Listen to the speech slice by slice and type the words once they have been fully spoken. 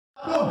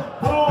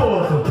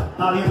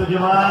Tá lindo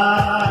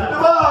demais!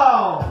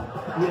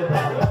 Muito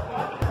bom!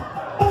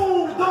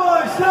 1,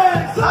 2,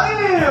 3,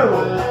 saiu!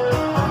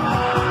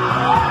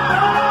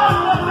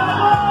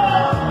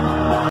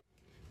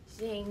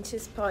 Gente,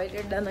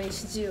 spoiler da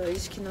noite de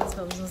hoje que nós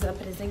vamos nos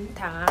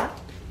apresentar.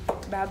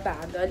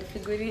 Babado, olha o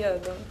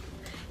figuriano.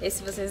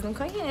 Esse vocês não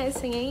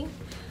conhecem, hein?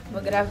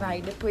 Vou gravar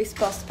e depois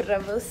posto pra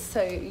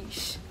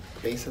vocês.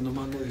 Pensa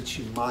numa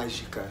noite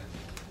mágica.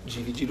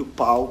 Dividir o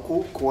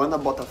palco com Ana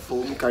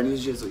Botafogo e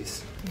Carlinhos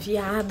Jesus.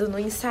 Viado, no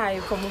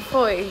ensaio, como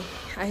foi?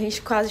 A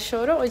gente quase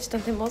chorou de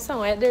tanta emoção.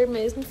 O Éder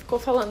mesmo ficou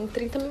falando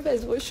 30 mil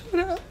vezes, vou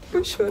chorar.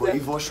 E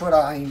vou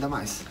chorar ainda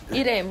mais.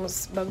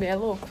 Iremos, o bagulho é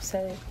louco,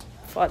 sério,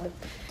 foda.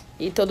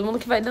 E todo mundo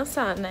que vai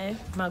dançar, né?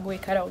 Magu e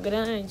Carol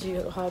Grande,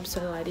 Robson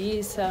e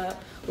Larissa,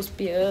 os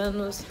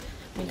pianos,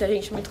 muita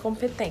gente muito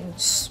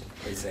competente.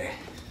 Pois é.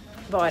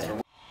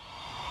 Bora.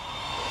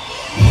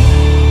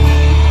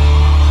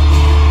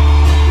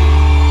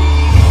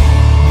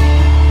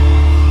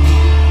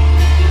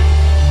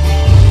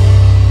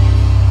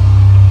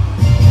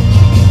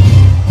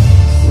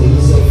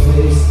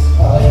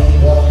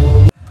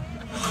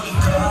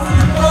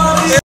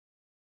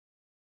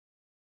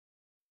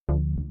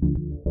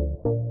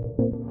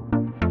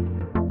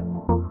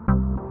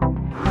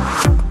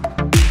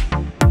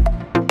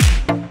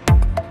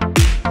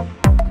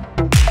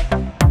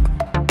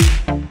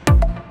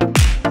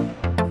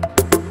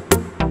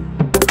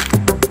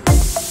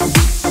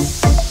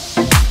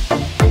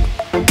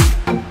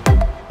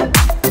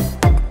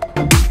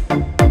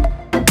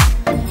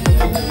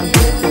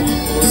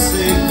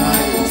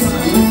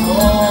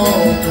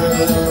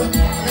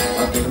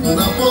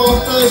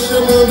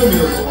 Chamando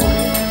meu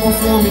nome, com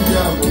fome de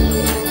amor.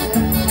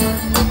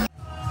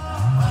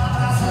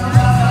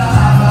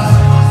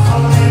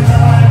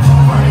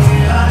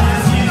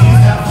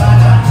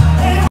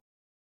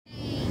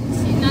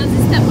 Nós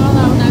estamos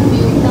lá, o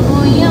navio,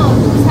 estamos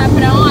indo, sabe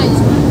pra onde?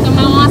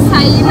 Tomar um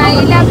açaí na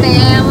Ilha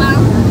Bela.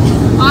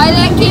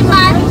 Olha que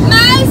mar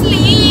mais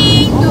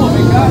lindo!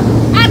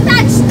 A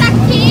Tati tá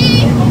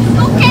aqui,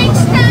 o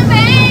quente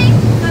também,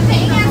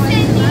 tem a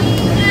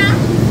ceninha.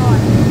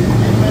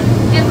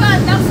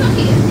 Evandro, dá um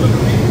sorriso.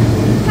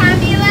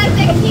 Camila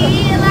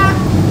Tequila.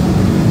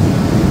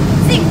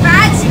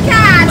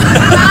 Simpática.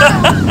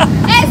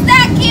 Esse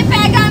daqui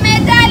pega a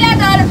medalha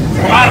de ouro.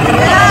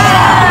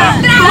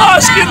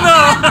 Lógico que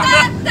não.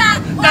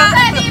 O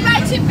Dani vai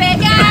te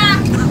pegar.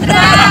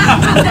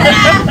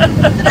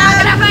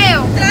 Grava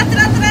eu.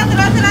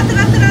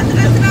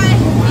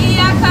 E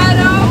a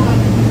Carol.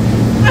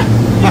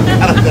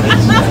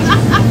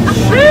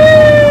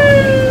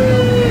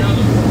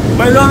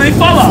 Melhor nem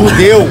falar.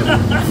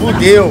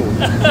 Fudeu.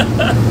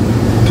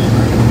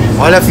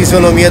 Olha a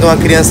fisionomia de uma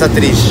criança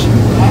triste.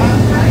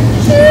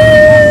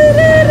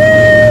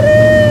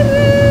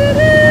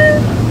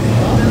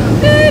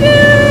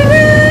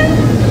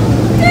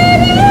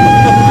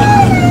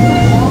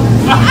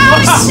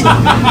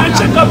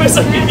 Mete a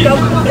cabeça aqui, viado.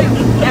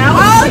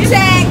 Olha o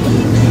Jack.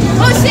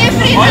 O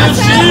chifre Olha o não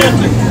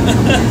chifre.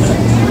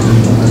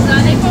 dá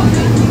nem pra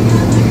ouvir.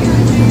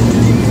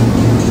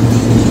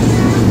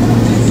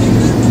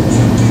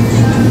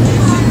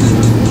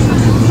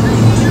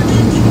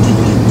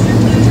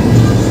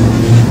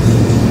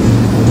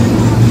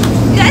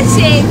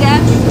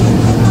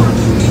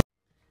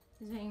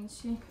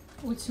 Gente,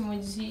 último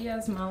dia,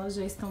 as malas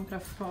já estão pra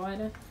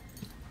fora.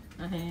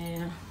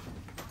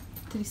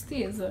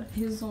 Tristeza,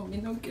 resume,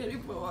 não quero ir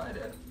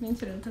embora.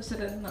 Mentira, não tô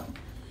chorando não.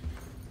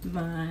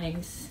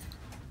 Mas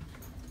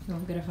eu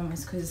vou gravar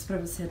mais coisas pra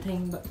você até ir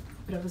embora.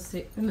 Pra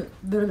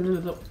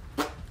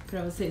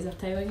vocês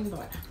até eu ir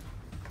embora.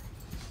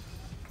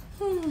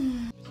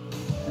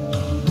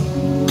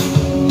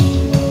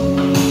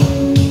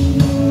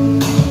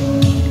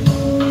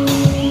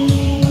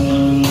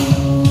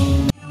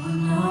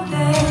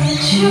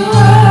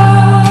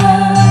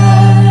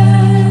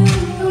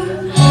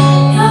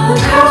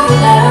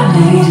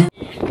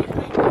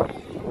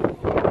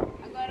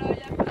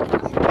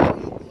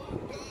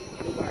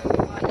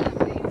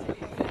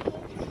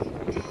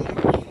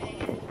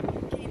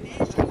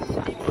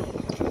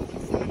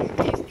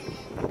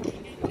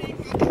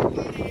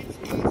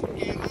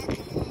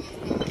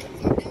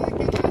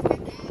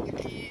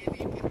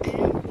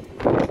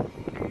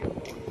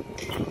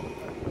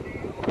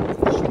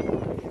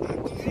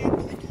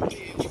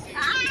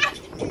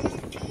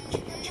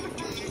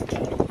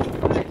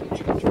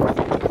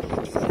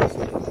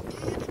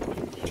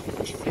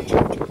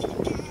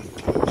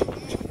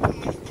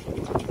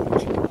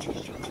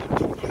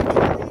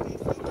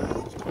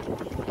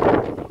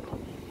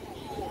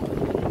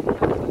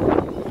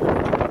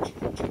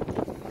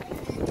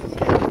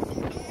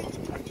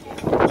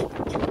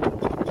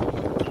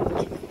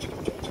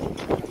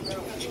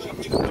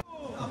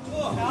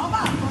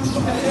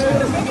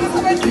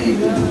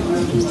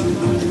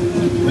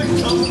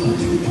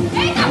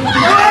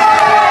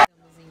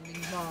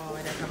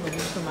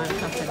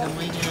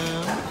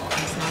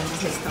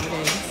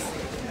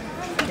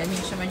 que a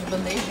gente chama de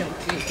bandejão,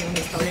 porque tem um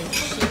restaurante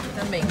chique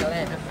também,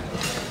 galera.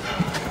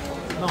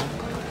 Bom,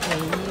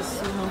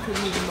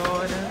 querido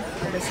embora.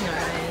 Da senhora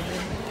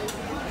Eder.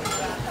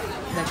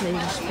 Daqui a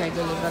gente pega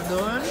o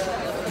elevador,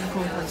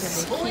 encontra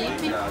aquela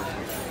equipe.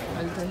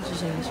 Olha o tanto de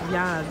gente,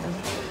 viado.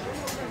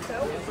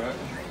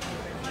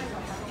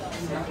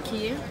 E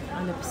daqui,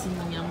 olha a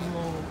piscininha,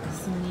 amor,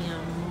 piscininha,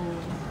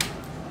 amor.